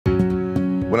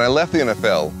When I left the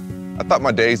NFL, I thought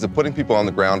my days of putting people on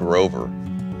the ground were over.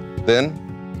 Then,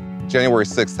 January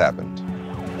 6th happened.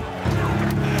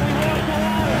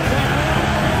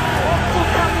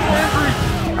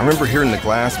 I remember hearing the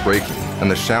glass breaking and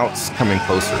the shouts coming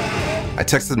closer. I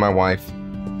texted my wife,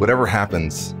 "Whatever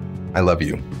happens, I love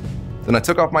you." Then I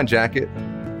took off my jacket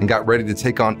and got ready to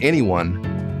take on anyone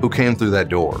who came through that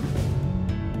door.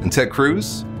 And Ted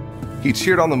Cruz, he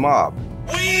cheered on the mob.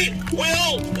 "We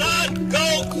will not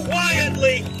go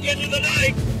quietly into the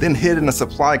night." Then hid in a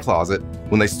supply closet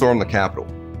when they stormed the Capitol.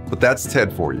 But that's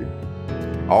Ted for you.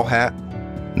 All hat,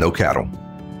 no cattle.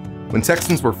 When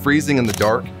Texans were freezing in the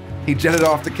dark, he jetted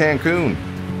off to Cancun.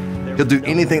 He'll do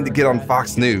anything to get on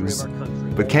Fox News,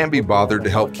 but can't be bothered to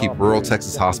help keep rural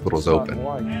Texas hospitals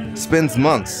open. Spends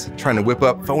months trying to whip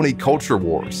up phony culture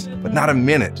wars, but not a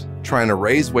minute trying to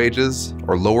raise wages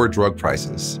or lower drug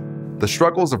prices. The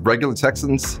struggles of regular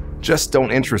Texans just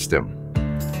don't interest him.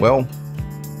 Well,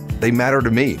 they matter to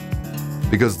me,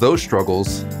 because those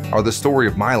struggles are the story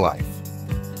of my life.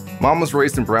 Mom was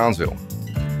raised in Brownsville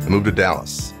and moved to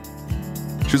Dallas.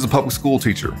 She was a public school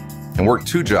teacher and worked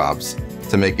 2 jobs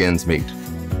to make ends meet.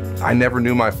 I never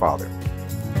knew my father.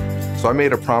 So I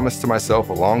made a promise to myself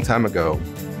a long time ago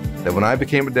that when I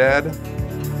became a dad,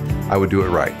 I would do it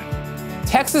right.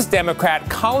 Texas Democrat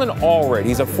Colin Allred,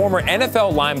 he's a former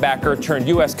NFL linebacker turned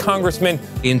U.S. congressman.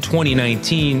 In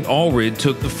 2019, Allred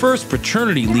took the first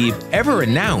paternity leave ever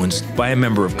announced by a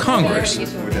member of Congress.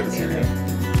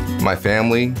 My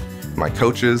family, my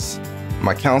coaches,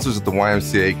 my counselors at the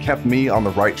YMCA kept me on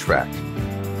the right track.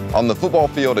 On the football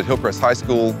field at Hillcrest High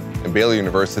School and Baylor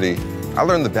University, I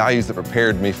learned the values that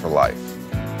prepared me for life.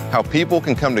 How people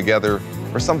can come together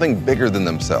for something bigger than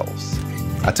themselves.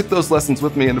 I took those lessons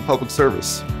with me into public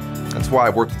service. That's why I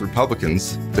worked with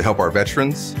Republicans to help our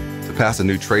veterans, to pass a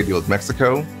new trade deal with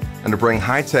Mexico, and to bring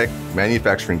high-tech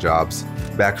manufacturing jobs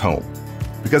back home.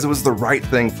 Because it was the right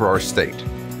thing for our state.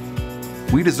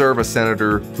 We deserve a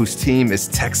senator whose team is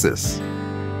Texas.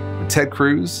 But Ted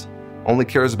Cruz only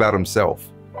cares about himself.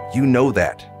 You know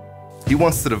that. He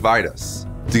wants to divide us,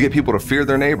 to get people to fear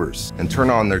their neighbors and turn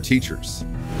on their teachers.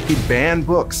 He'd ban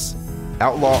books,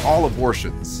 outlaw all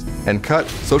abortions, and cut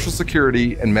Social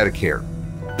Security and Medicare.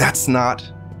 That's not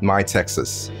my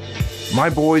Texas. My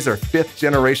boys are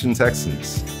 5th-generation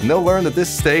Texans, and they'll learn that this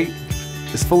state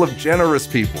is full of generous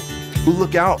people who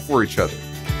look out for each other,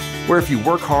 where if you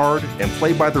work hard and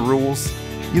play by the rules,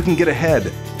 you can get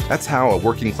ahead. That's how a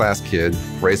working-class kid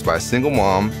raised by a single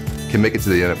mom can make it to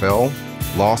the NFL,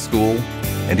 law school,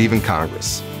 and even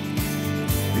Congress.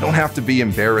 We don't have to be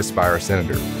embarrassed by our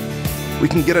senator. We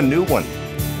can get a new one.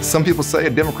 Some people say a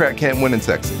Democrat can't win in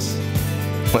Texas.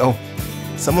 Well,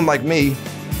 someone like me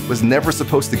was never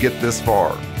supposed to get this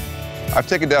far. I've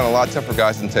taken down a lot tougher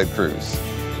guys than Ted Cruz.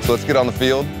 So let's get on the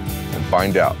field and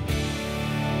find out.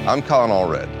 I'm Colin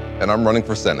Allred, and I'm running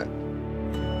for Senate.